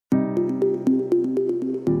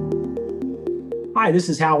Hi, this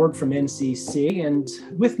is Howard from NCC, and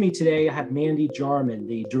with me today I have Mandi Jarman,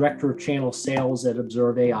 the Director of Channel Sales at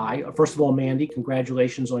ObserveAI. First of all, Mandi,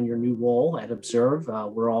 congratulations on your new role at Observe.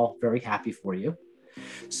 We're all very happy for you.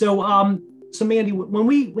 So Mandi,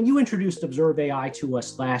 when you introduced ObserveAI to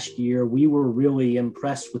us last year, we were really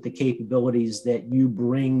impressed with the capabilities that you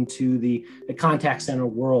bring to the contact center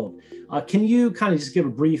world. Can you kind of just give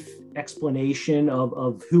a brief explanation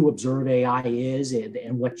of who ObserveAI is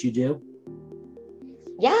and what you do?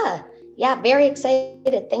 Yeah, very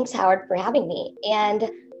excited. Thanks, Howard, for having me.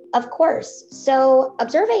 And of course, so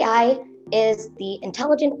ObserveAI is the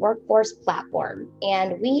intelligent workforce platform,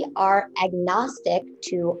 and we are agnostic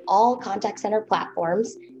to all contact center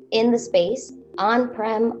platforms in the space,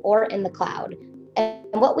 on-prem or in the cloud. And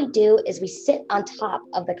what we do is we sit on top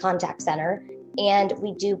of the contact center and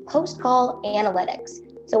we do post-call analytics.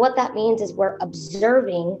 So what that means is we're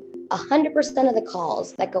observing 100% of the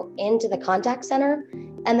calls that go into the contact center,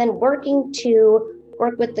 and then working to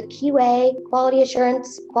work with the QA, quality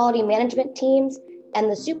assurance, quality management teams,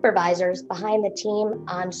 and the supervisors behind the team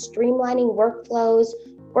on streamlining workflows,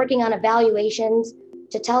 working on evaluations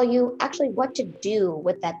to tell you actually what to do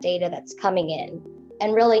with that data that's coming in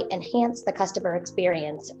and really enhance the customer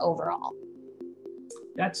experience overall.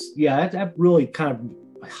 That really kind of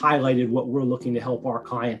highlighted what we're looking to help our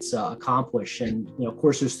clients accomplish. And of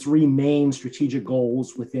course, there's three main strategic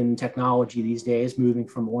goals within technology these days: moving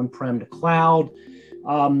from on-prem to cloud,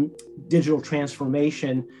 digital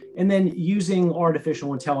transformation, and then using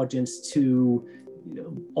artificial intelligence to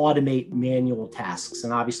automate manual tasks.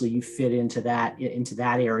 And obviously, you fit into that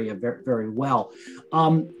area very, very well.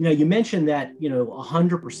 You mentioned that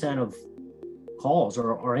 100% of calls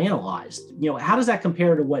are analyzed. How does that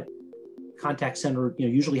compare to what contact center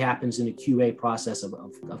usually happens in a QA process of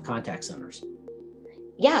contact centers?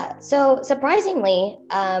 Yeah, so surprisingly,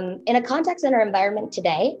 in a contact center environment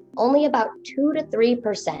today, only about 2 to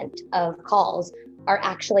 3% of calls are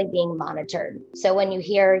actually being monitored. So when you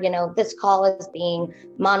hear, this call is being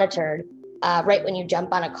monitored, right when you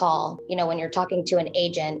jump on a call, when you're talking to an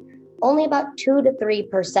agent, only about 2 to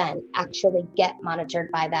 3% actually get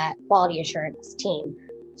monitored by that quality assurance team.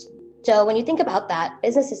 So when you think about that,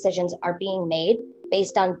 business decisions are being made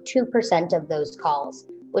based on 2% of those calls,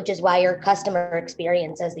 which is why your customer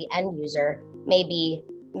experience as the end user may be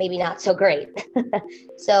maybe not so great.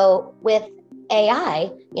 So with AI,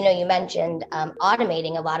 you mentioned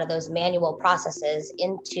automating a lot of those manual processes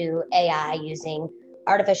into AI using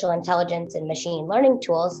artificial intelligence and machine learning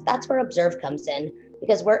tools. That's where Observe comes in,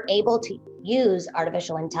 because we're able to use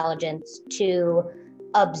artificial intelligence to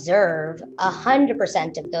observe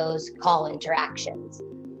 100% of those call interactions.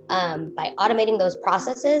 By automating those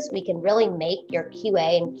processes, we can really make your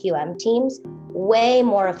QA and QM teams way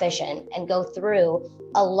more efficient and go through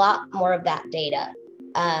a lot more of that data,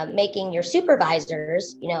 making your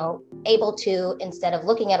supervisors, able to, instead of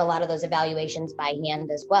looking at a lot of those evaluations by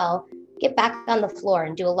hand as well, get back on the floor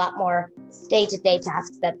and do a lot more day-to-day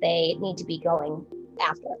tasks that they need to be going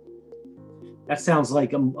after. That sounds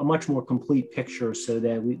like a much more complete picture, so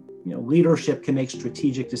that leadership can make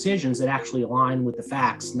strategic decisions that actually align with the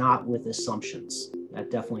facts, not with assumptions.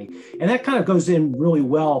 That definitely, and that kind of goes in really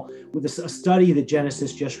well with a study that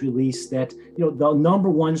Genesis just released, that the number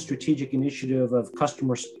one strategic initiative of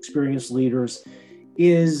customer experience leaders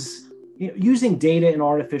is using data and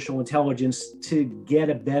artificial intelligence to get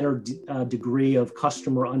a better degree of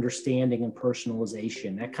customer understanding and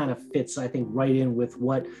personalization. That kind of fits, I think, right in with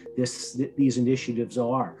what these initiatives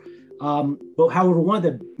are. But however, one of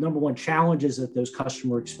the number one challenges that those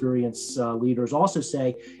customer experience leaders also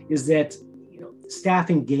say is that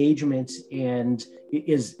staff engagement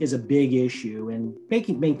is a big issue, and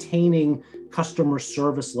maintaining customer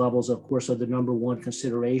service levels, of course, are the number one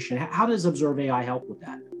consideration. How does ObserveAI help with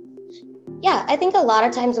that? Yeah, I think a lot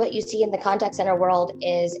of times what you see in the contact center world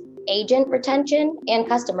is agent retention and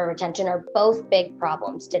customer retention are both big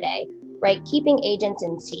problems today, right? Keeping agents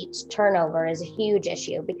in seats, turnover is a huge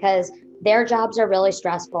issue because their jobs are really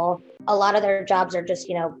stressful. A lot of their jobs are just,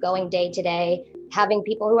 going day to day, having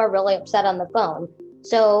people who are really upset on the phone.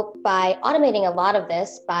 So by automating a lot of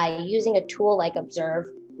this, by using a tool like Observe,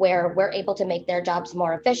 where we're able to make their jobs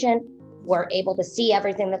more efficient, we're able to see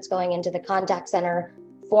everything that's going into the contact center.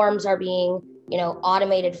 Forms are being,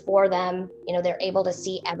 automated for them. They're able to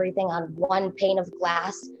see everything on one pane of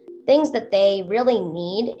glass, things that they really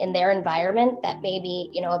need in their environment that maybe,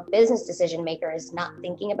 a business decision maker is not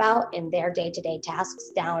thinking about in their day-to-day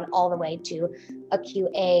tasks, down all the way to a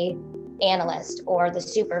QA analyst or the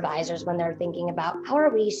supervisors when they're thinking about how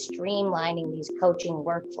are we streamlining these coaching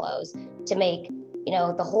workflows to make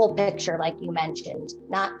the whole picture, like you mentioned,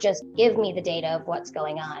 not just give me the data of what's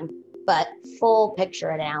going on, but full picture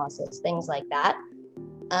analysis, things like that.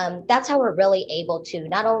 That's how we're really able to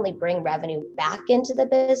not only bring revenue back into the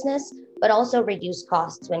business, but also reduce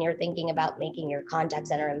costs when you're thinking about making your contact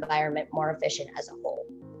center environment more efficient as a whole.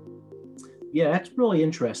 Yeah, that's really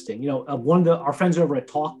interesting. One of our friends over at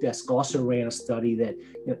TalkDesk also ran a study that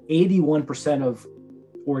 81% of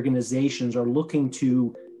organizations are looking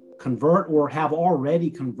to convert or have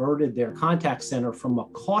already converted their contact center from a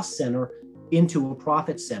cost center into a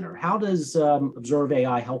profit center. How does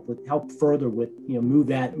ObserveAI help further with move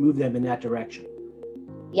them in that direction?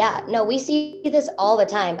 Yeah, no, we see this all the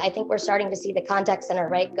time. I think we're starting to see the contact center,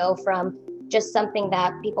 right, go from just something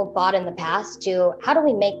that people bought in the past to how do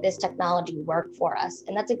we make this technology work for us?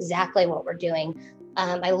 And that's exactly what we're doing.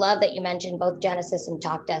 I love that you mentioned both Genesys and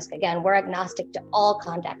TalkDesk. Again, we're agnostic to all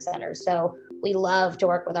contact centers. So we love to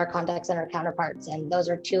work with our contact center counterparts, and those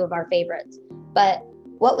are two of our favorites. But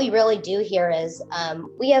what we really do here is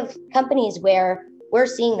we have companies where we're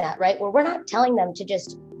seeing that, right? Where we're not telling them to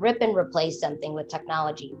just rip and replace something with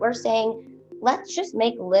technology. We're saying, let's just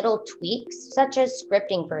make little tweaks, such as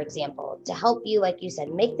scripting, for example, to help you, like you said,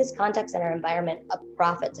 make this contact center environment a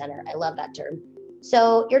profit center. I love that term.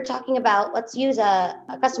 So you're talking about, let's use a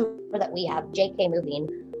customer that we have, JK Moving,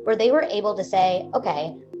 where they were able to say,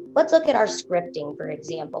 okay, let's look at our scripting, for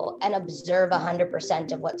example, and observe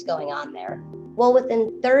 100% of what's going on there. Well,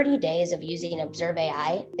 within 30 days of using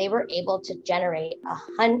ObserveAI, they were able to generate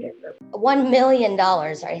 $1 million.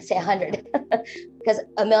 Sorry, I say 100 because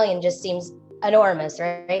a million just seems enormous,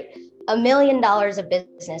 right? $1 million of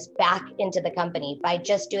business back into the company by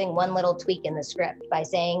just doing one little tweak in the script, by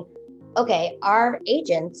saying, okay, our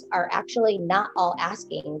agents are actually not all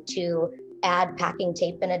asking to add packing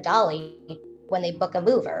tape and a dolly when they book a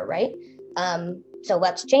mover, right? So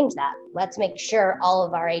let's change that. Let's make sure all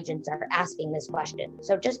of our agents are asking this question.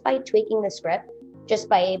 So just by tweaking the script, just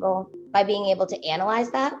by being able to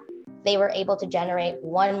analyze that, they were able to generate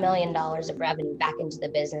 $1 million of revenue back into the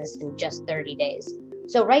business in just 30 days.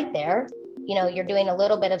 So right there, you're doing a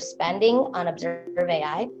little bit of spending on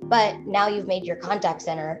ObserveAI, but now you've made your contact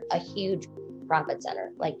center a huge profit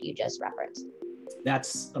center, like you just referenced.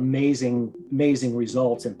 That's amazing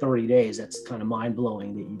results in 30 days. That's kind of mind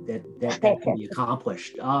blowing that can be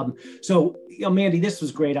accomplished. So, Mandi, this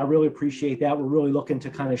was great. I really appreciate that. We're really looking to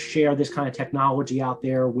kind of share this kind of technology out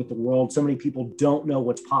there with the world. So many people don't know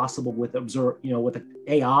what's possible with with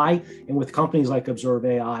AI and with companies like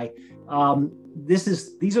ObserveAI.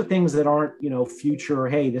 These are things that aren't, future,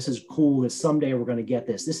 hey, this is cool, that someday we're going to get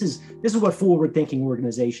this. This is what forward thinking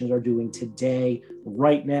organizations are doing today,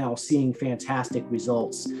 right now, seeing fantastic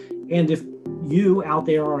results. And if you out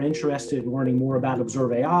there are interested in learning more about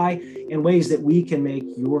ObserveAI and ways that we can make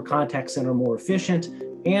your contact center more efficient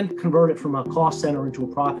and convert it from a cost center into a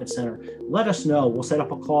profit center, let us know. We'll set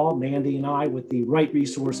up a call, Mandi and I, with the right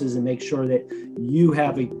resources and make sure that you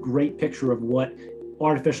have a great picture of what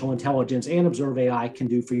artificial intelligence and ObserveAI can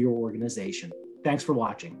do for your organization. Thanks for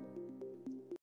watching.